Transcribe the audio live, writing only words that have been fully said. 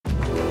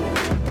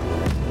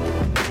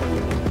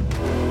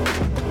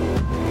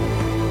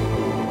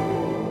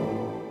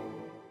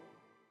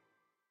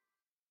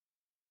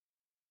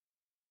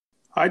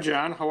Hi,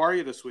 John. How are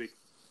you this week?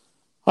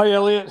 Hi,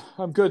 Elliot.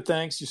 I'm good,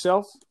 thanks.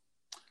 Yourself?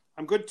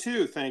 I'm good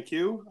too, thank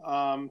you.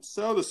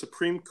 So the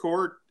Supreme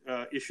Court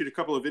issued a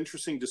couple of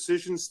interesting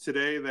decisions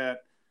today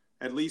that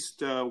at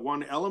least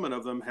one element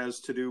of them has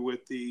to do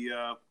with the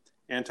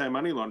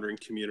anti-money laundering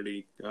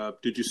community.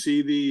 Did you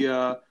see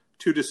the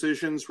two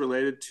decisions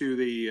related to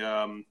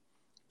the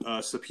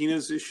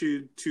subpoenas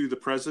issued to the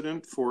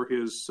president for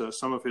his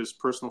some of his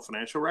personal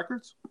financial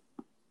records?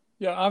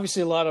 Yeah,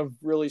 obviously, a lot of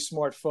really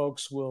smart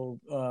folks will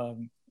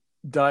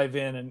dive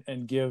in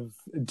and give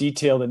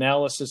detailed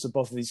analysis of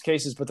both of these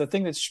cases. But the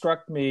thing that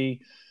struck me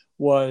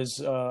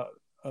was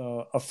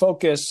a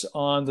focus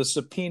on the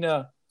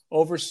subpoena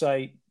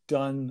oversight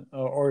done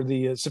or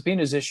the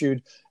subpoenas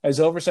issued as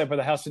oversight by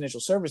the House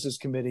Financial Services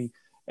Committee.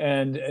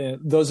 And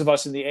those of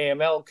us in the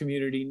AML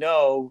community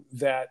know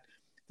that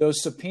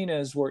those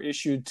subpoenas were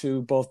issued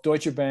to both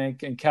Deutsche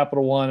Bank and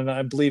Capital One, and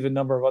I believe a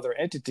number of other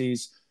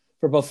entities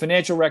for both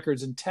financial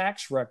records and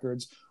tax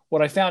records.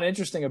 What I found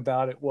interesting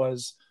about it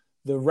was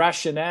the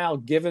rationale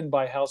given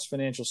by House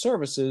Financial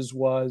Services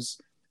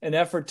was an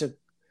effort to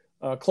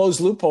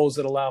close loopholes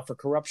that allow for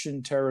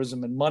corruption,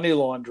 terrorism, and money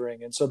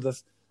laundering. And so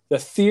the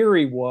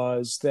theory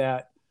was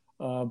that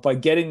by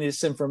getting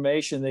this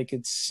information, they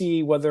could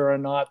see whether or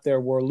not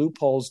there were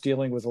loopholes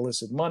dealing with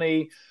illicit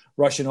money,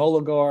 Russian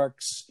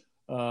oligarchs,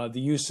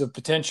 the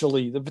potential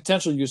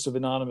use of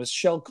anonymous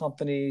shell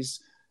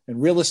companies and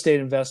real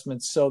estate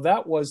investments. So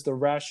that was the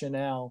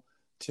rationale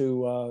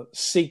to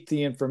seek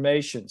the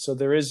information. So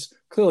there is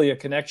clearly a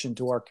connection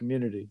to our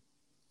community.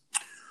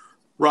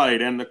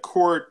 Right, and the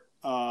court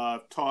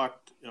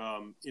talked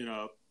in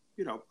a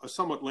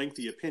somewhat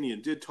lengthy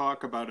opinion, did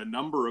talk about a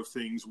number of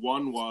things.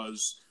 One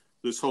was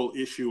this whole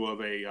issue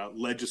of a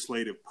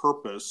legislative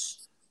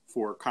purpose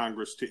for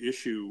Congress to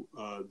issue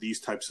these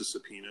types of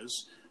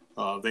subpoenas.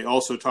 They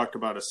also talked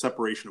about a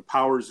separation of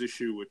powers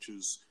issue, which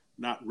is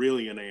not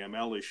really an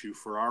AML issue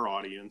for our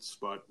audience,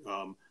 but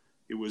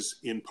it was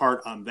in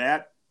part on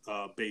that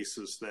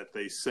basis that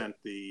they sent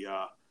the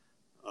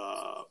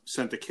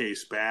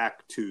case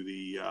back to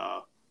the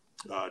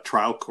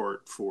trial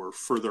court for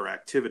further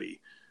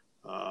activity.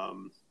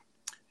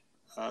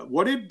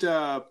 What did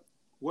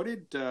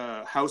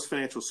House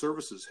Financial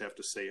Services have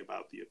to say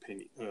about the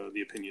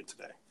opinion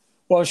today?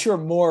 Well, sure,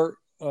 more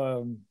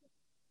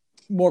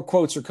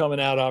quotes are coming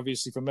out,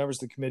 obviously, from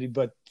members of the committee,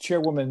 but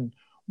Chairwoman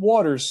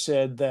Waters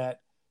said that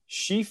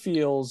she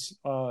feels,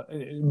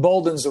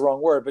 embolden's the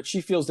wrong word, but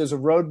she feels there's a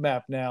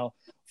roadmap now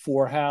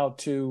for how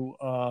to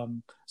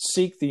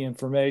seek the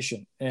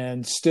information,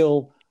 and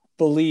still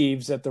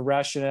believes that the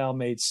rationale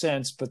made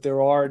sense, but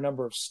there are a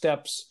number of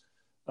steps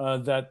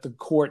that the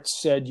court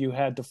said you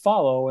had to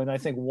follow. And I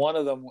think one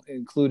of them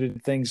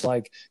included things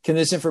like, can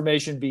this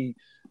information be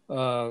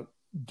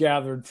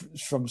gathered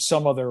from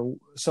some other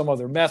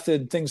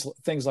method,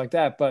 things like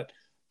that. But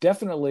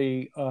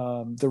definitely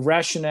the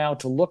rationale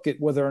to look at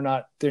whether or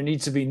not there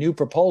needs to be new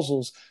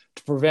proposals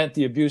to prevent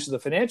the abuse of the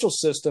financial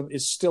system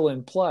is still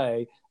in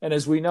play. And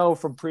as we know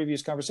from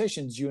previous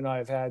conversations you and I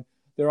have had,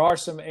 there are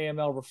some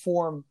AML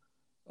reform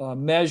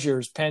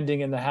measures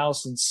pending in the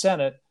House and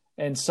Senate,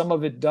 and some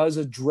of it does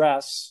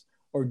address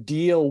or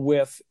deal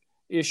with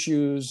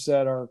issues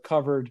that are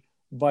covered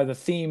by the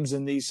themes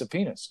in these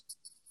subpoenas.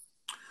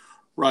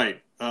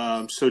 Right.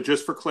 So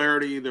just for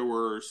clarity, there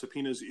were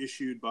subpoenas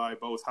issued by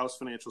both House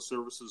Financial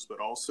Services, but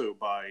also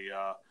by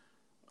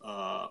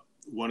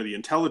one of the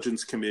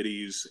intelligence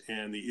committees.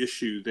 And the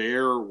issue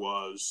there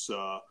was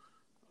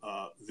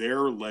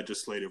their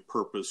legislative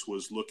purpose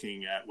was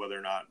looking at whether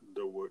or not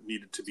there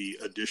needed to be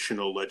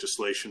additional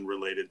legislation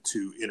related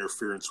to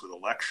interference with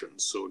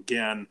elections. So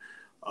again,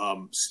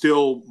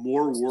 still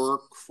more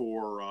work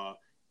for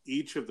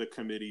each of the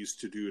committees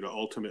to do to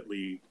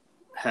ultimately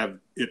have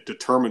it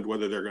determined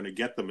whether they're going to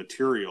get the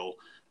material,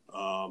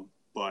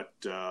 but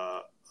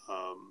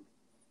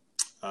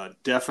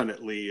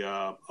definitely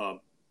a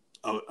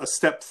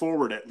step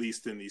forward, at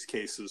least in these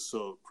cases,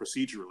 so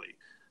procedurally.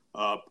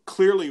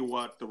 Clearly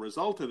what the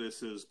result of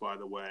this is, by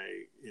the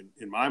way,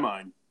 in my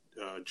mind,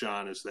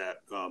 John, is that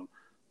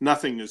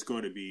nothing is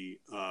going to be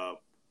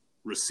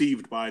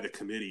received by the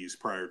committees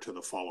prior to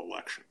the fall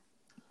election.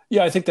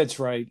 Yeah, I think that's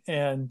right.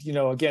 And,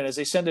 again, as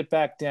they send it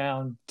back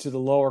down to the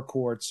lower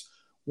courts,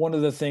 one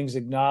of the things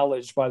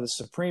acknowledged by the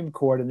Supreme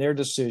Court in their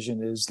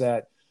decision is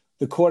that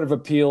the Court of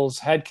Appeals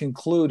had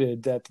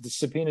concluded that the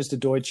subpoenas to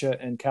Deutsche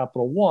and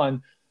Capital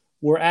One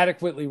were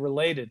adequately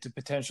related to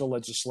potential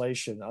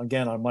legislation,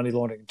 again, on money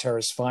laundering and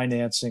terrorist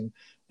financing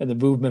and the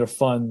movement of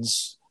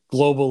funds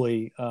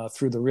globally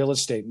through the real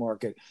estate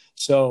market.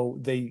 So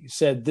they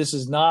said this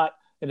is not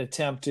an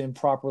attempt to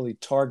improperly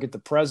target the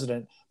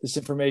president. This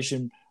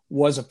information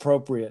was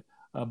appropriate.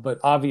 But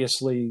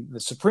obviously, the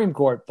Supreme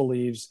Court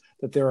believes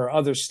that there are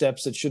other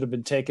steps that should have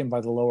been taken by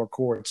the lower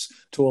courts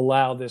to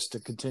allow this to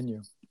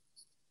continue.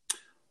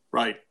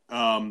 Right.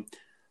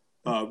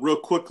 Real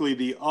quickly,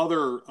 the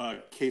other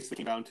case that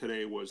came down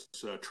today was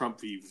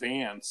Trump v.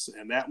 Vance,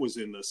 and that was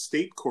in the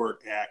state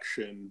court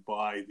action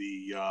by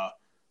the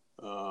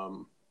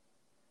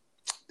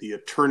the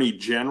Attorney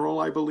General,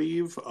 I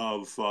believe,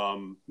 of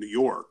New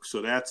York.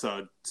 So that's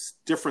a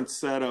different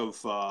set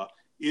of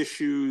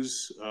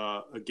issues.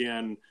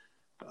 Again,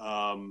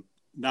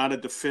 not a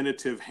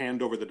definitive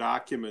hand over the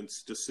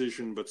documents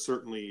decision, but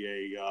certainly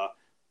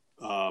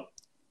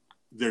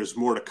there's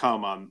more to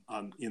come on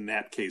in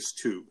that case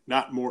too.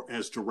 Not more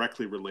as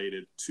directly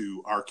related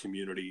to our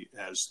community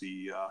as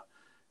the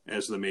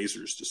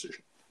Mazars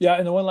decision. Yeah,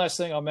 and the one last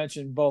thing I'll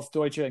mention: both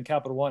Deutsche and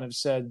Capital One have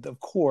said, of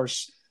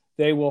course,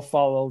 they will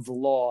follow the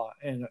law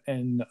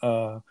and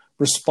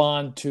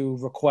respond to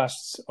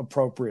requests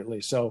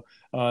appropriately. So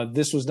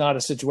this was not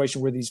a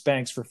situation where these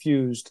banks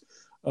refused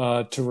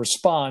to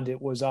respond.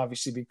 It was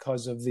obviously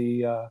because of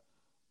the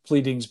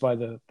pleadings by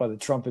the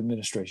Trump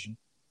administration.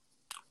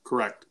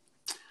 Correct.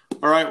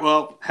 All right.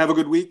 Well, have a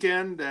good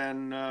weekend,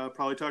 and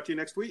probably talk to you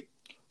next week.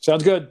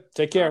 Sounds good.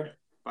 Take care. Right.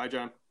 Bye,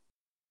 John.